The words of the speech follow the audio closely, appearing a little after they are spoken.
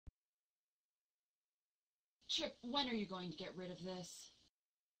Chip, when are you going to get rid of this?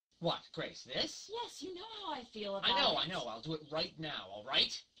 What, Grace, this? Yes, you know how I feel about it. I know. I'll do it right now, all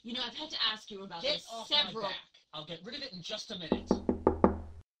right? You know, I've had to ask you about Get this off several... my back. I'll get rid of it in just a minute.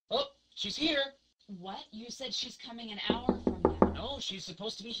 Oh, she's here. What? You said she's coming an hour from now. No, she's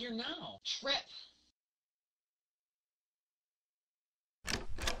supposed to be here now. Trip.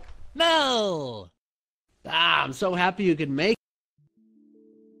 Mel! I'm so happy you could make it.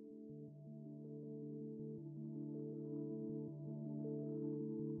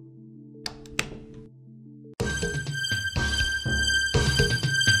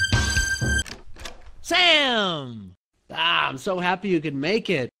 Sam! I'm so happy you could make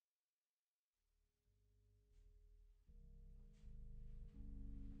it.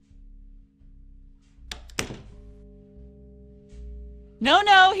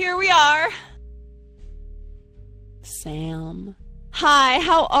 No, here we are. Sam. Hi,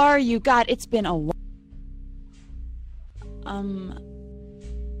 how are you? God, it's been a while.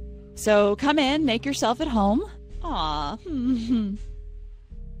 So come in, make yourself at home. Aw.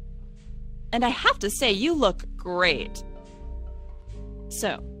 And I have to say, you look great.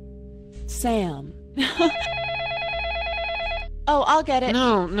 So, Sam. Oh, I'll get it.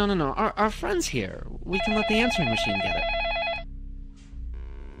 No. Our friend's here. We can let the answering machine get it.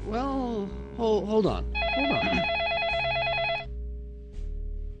 Well, hold on.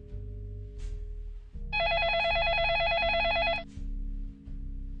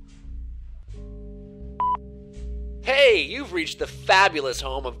 Hey, you've reached the fabulous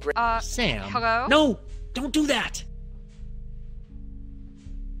home of Sam. Hello? No, don't do that.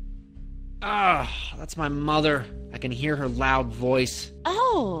 That's my mother. I can hear her loud voice.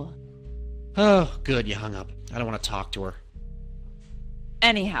 Oh. Oh, good, you hung up. I don't want to talk to her.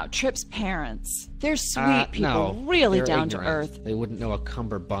 Anyhow, Trip's parents. They're sweet people, No, really they're down ignorant. to earth. They wouldn't know a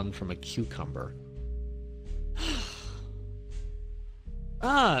cummerbund from a cucumber.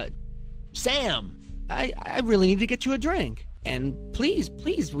 Sam, I really need to get you a drink. And please,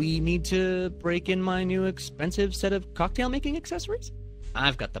 we need to break in my new expensive set of cocktail-making accessories.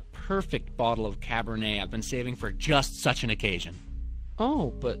 I've got the perfect bottle of Cabernet I've been saving for just such an occasion.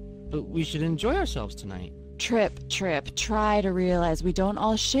 Oh, but we should enjoy ourselves tonight. Trip, try to realize we don't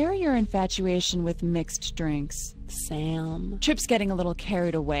all share your infatuation with mixed drinks. Sam. Trip's getting a little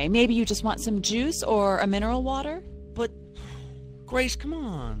carried away. Maybe you just want some juice or a mineral water? But, Grace, come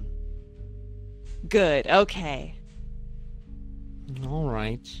on. Good, okay. All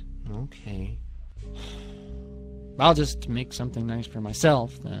right, okay. I'll just make something nice for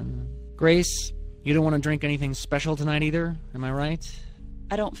myself, then. Grace, you don't want to drink anything special tonight either, am I right?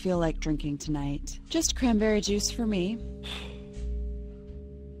 I don't feel like drinking tonight. Just cranberry juice for me.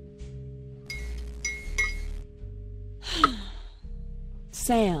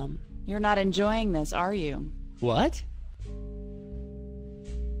 Sam, you're not enjoying this, are you? What?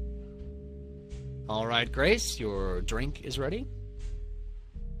 All right, Grace, your drink is ready.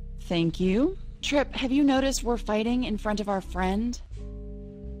 Thank you. Trip, have you noticed we're fighting in front of our friend?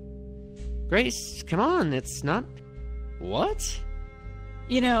 Grace, come on, it's not... What?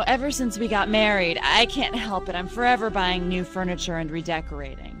 You know, ever since we got married, I can't help it. I'm forever buying new furniture and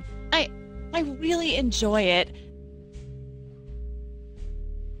redecorating. I really enjoy it.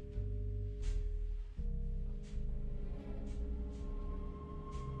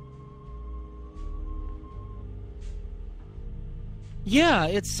 Yeah,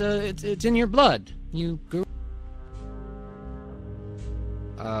 it's in your blood. You grew...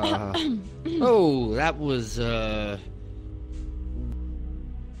 Oh, that was,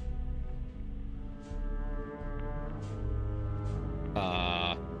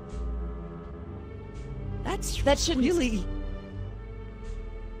 That shouldn't... really...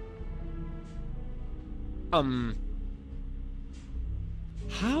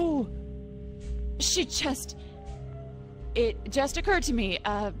 How... It just occurred to me,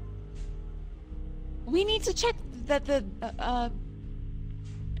 we need to check that that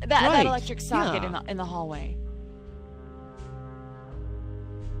Right, electric socket yeah. in the hallway.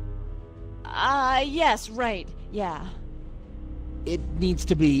 Yes, right, yeah. It needs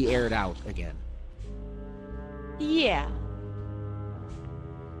to be aired out again. Yeah.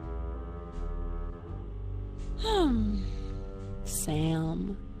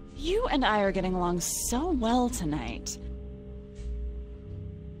 Sam, you and I are getting along so well tonight.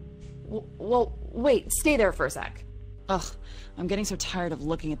 Well, wait, stay there for a sec. Ugh, I'm getting so tired of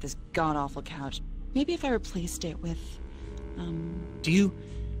looking at this god-awful couch. Maybe if I replaced it with, Do you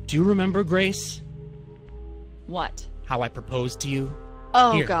remember, Grace? What? How I proposed to you?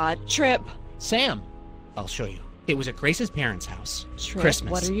 Oh, Here. God, Trip. Sam, I'll show you. It was at Grace's parents' house. Trip,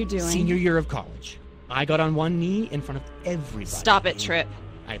 Christmas. what are you doing? Senior year of college. I got on one knee in front of everybody. Stop it, Trip.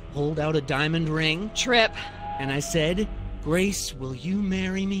 I pulled out a diamond ring. Trip. And I said, Grace, will you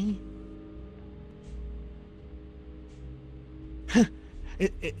marry me?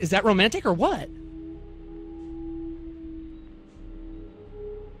 Is that romantic or what?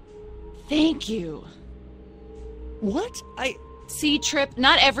 Thank you. What? See, Trip,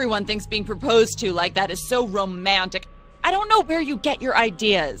 not everyone thinks being proposed to like that is so romantic. I don't know where you get your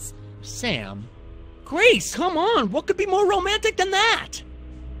ideas. Sam. Grace, come on. What could be more romantic than that?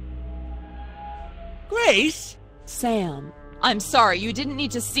 Grace? Sam. I'm sorry, you didn't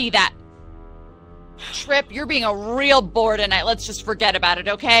need to see that. Trip, you're being a real bore tonight. Let's just forget about it,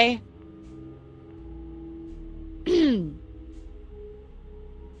 okay?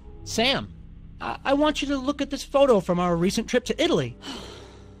 Sam, I want you to look at this photo from our recent trip to Italy.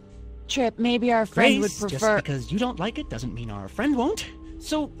 Trip, maybe our friend Grace, would prefer... just because you don't like it doesn't mean our friend won't.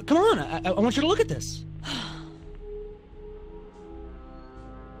 So, come on, I want you to look at this.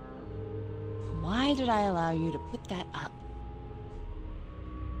 Why did I allow you to put that up?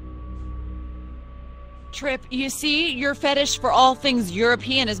 Trip, you see, your fetish for all things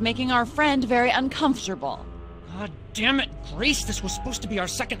European is making our friend very uncomfortable. God damn it, Grace, this was supposed to be our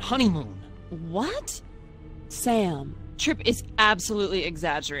second honeymoon. What? Sam, Trip is absolutely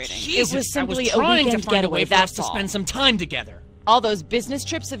exaggerating. Jesus, it was simply I was trying a weekend to find getaway, a way for us that's to all. spend some time together. All those business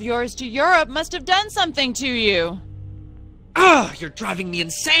trips of yours to Europe must have done something to you. Ugh, you're driving me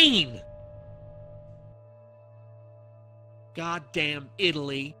insane! Goddamn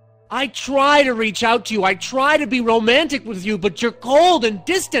Italy. I try to reach out to you, I try to be romantic with you, but you're cold and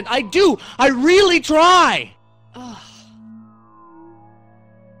distant. I do, I really try! Ugh.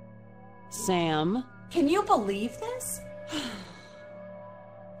 Sam? Can you believe this?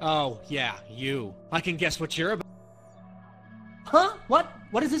 Oh, yeah, you. I can guess what you're about. Huh? What?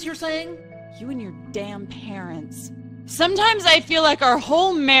 What is this you're saying? You and your damn parents. Sometimes I feel like our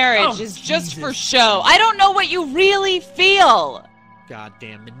whole marriage is just for show. I don't know what you really feel.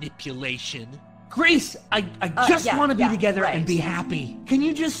 Goddamn manipulation. Grace, I just yeah, want to be yeah, together right. and be happy. Can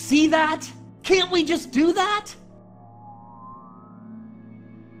you just see that? Can't we just do that?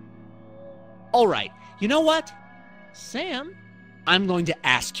 All right, you know what? Sam, I'm going to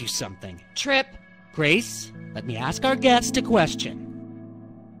ask you something. Trip. Grace, let me ask our guest a question.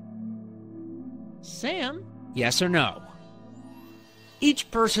 Sam, yes or no? Each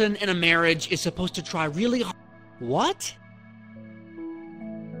person in a marriage is supposed to try really hard. What?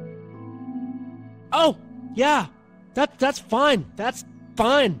 Oh, yeah. That's fine. That's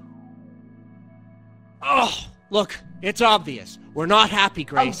fine. Oh, look, it's obvious. We're not happy,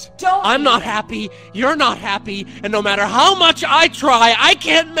 Grace. Oh, don't I'm not even. happy, you're not happy, and no matter how much I try, I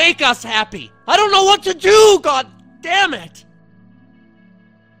can't make us happy. I don't know what to do, god damn it.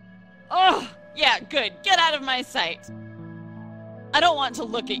 Oh, yeah, good. Get out of my sight. I don't want to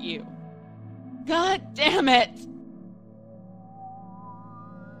look at you. God damn it.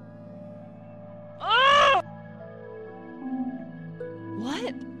 Oh!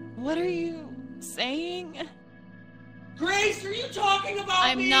 What? What are you saying? Grace, are you talking about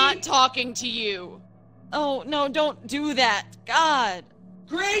I'm not talking to you. Oh, no, don't do that. God.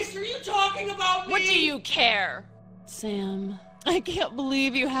 Grace, are you talking about What do you care? Sam, I can't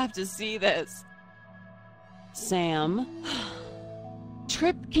believe you have to see this. Sam,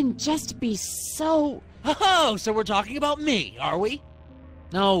 Trip can just be so... Oh, so we're talking about me, are we?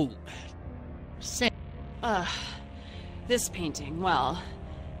 No. Sam. This painting, well...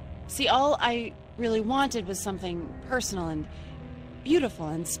 See, all I really wanted was something personal and beautiful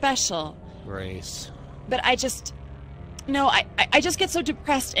and special. Grace. But I just... No, I just get so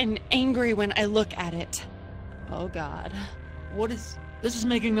depressed and angry when I look at it. Oh, God. What is... This is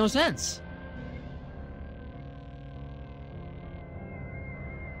making no sense.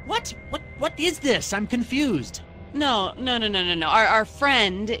 What is this? I'm confused. No. Our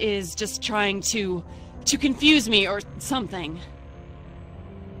friend is just trying to confuse me or something.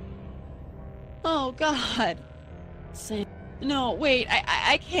 Oh, God. Sam. No, wait,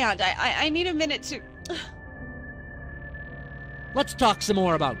 I can't. I need a minute to... Let's talk some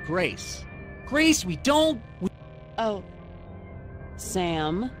more about Grace. Grace, we don't... Oh.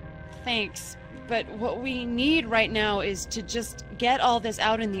 Sam, thanks. But what we need right now is to just get all this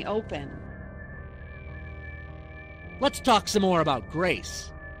out in the open. Let's talk some more about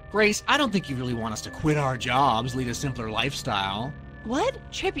Grace. Grace, I don't think you really want us to quit our jobs, lead a simpler lifestyle. What?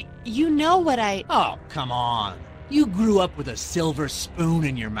 Trippy, you know what I... Oh, come on. You grew up with a silver spoon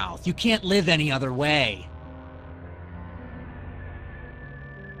in your mouth. You can't live any other way.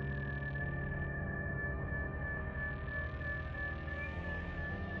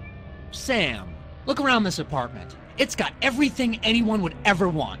 Sam, Look around this apartment. It's got everything anyone would ever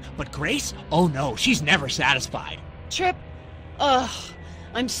want. But Grace? Oh no, she's never satisfied. Trip, ugh,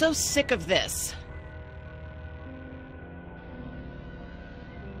 I'm so sick of this.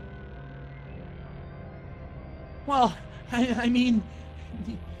 Well, I mean,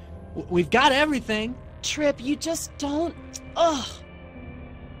 we've got everything. Trip, you just don't... Ugh.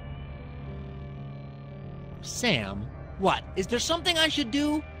 Sam, what? Is there something I should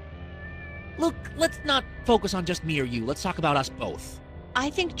do? Look, let's not focus on just me or you. Let's talk about us both. I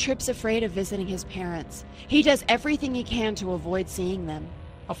think Trip's afraid of visiting his parents. He does everything he can to avoid seeing them.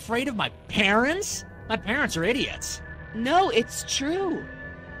 Afraid of my parents? My parents are idiots. No, it's true.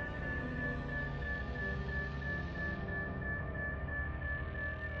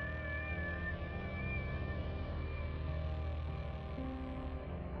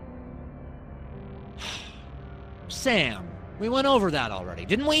 Sam, we went over that already,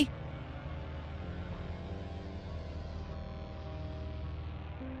 didn't we?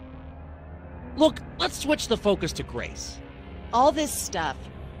 Look, let's switch the focus to Grace. All this stuff,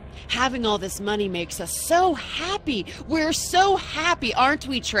 having all this money makes us so happy. We're so happy, aren't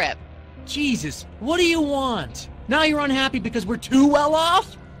we, Trip? Jesus, what do you want? Now you're unhappy because we're too well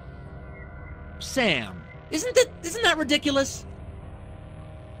off? Sam, isn't that ridiculous?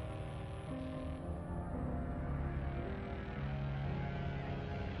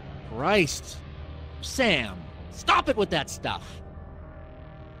 Christ. Sam, stop it with that stuff.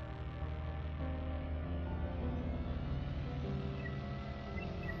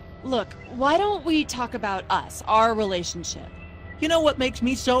 Look, why don't we talk about us, our relationship? You know what makes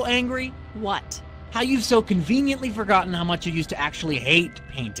me so angry? What? How you've so conveniently forgotten how much you used to actually hate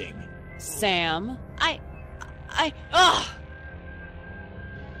painting. Sam, ugh!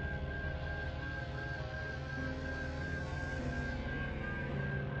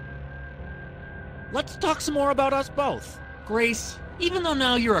 Let's talk some more about us both. Grace, even though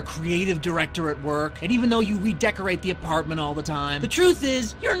now you're a creative director at work, and even though you redecorate the apartment all the time, the truth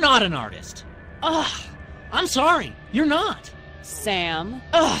is, you're not an artist. Ugh! I'm sorry, you're not. Sam,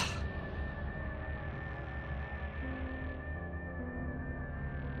 ugh!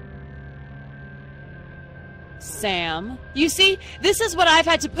 Sam, you see, this is what I've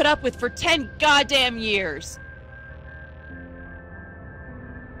had to put up with for 10 goddamn years.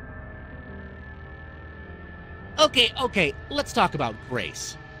 Okay, let's talk about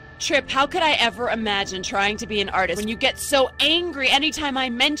Grace. Trip, how could I ever imagine trying to be an artist when you get so angry anytime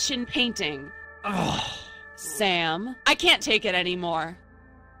I mention painting? Ugh. Sam, I can't take it anymore.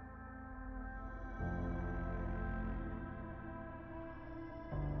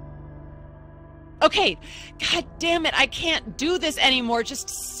 Okay, god damn it, I can't do this anymore, just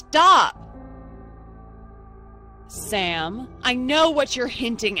stop! Sam, I know what you're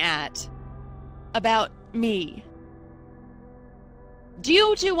hinting at. About me. Do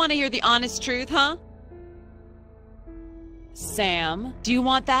you two want to hear the honest truth, huh? Sam, do you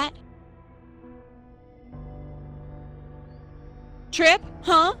want that? Trip,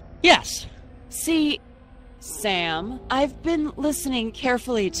 huh? Yes. See, Sam, I've been listening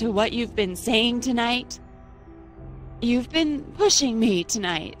carefully to what you've been saying tonight. You've been pushing me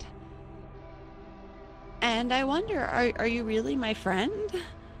tonight. And I wonder, are you really my friend?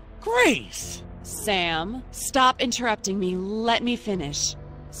 Grace! Sam, stop interrupting me. Let me finish.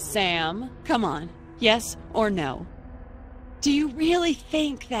 Sam, come on. Yes or no? Do you really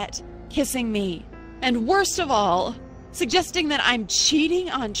think that kissing me, and worst of all, suggesting that I'm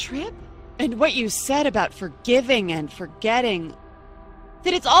cheating on Trip, and what you said about forgiving and forgetting,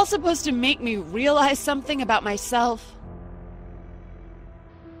 that it's all supposed to make me realize something about myself?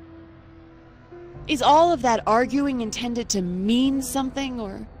 Is all of that arguing intended to mean something,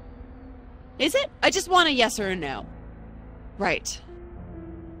 or... is it? I just want a yes or a no. Right.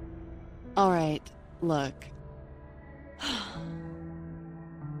 Alright, look.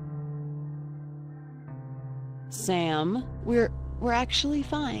 Sam, we're actually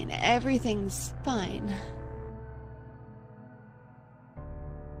fine. Everything's fine.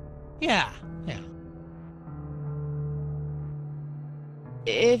 Yeah.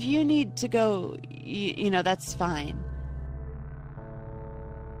 If you need to go, you know, that's fine.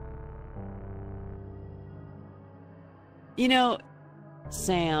 You know,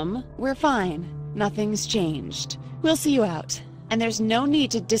 Sam, we're fine. Nothing's changed. We'll see you out. And there's no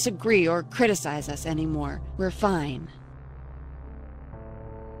need to disagree or criticize us anymore. We're fine.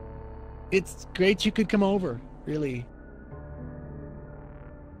 It's great you could come over, really.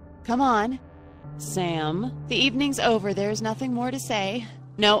 Come on. Sam, the evening's over. There's nothing more to say.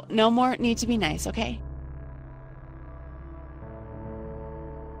 No more need to be nice, okay?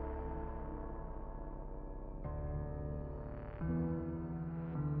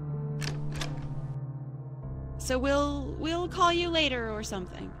 so we'll call you later or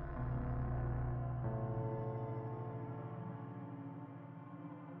something.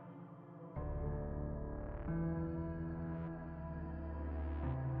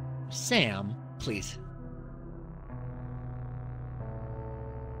 Sam, please.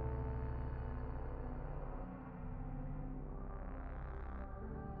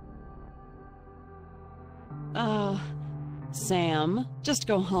 Sam, just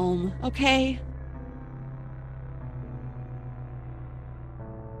go home, okay?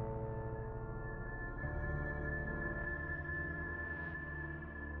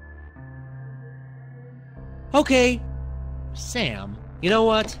 Okay. Sam, you know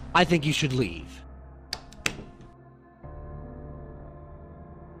what? I think you should leave.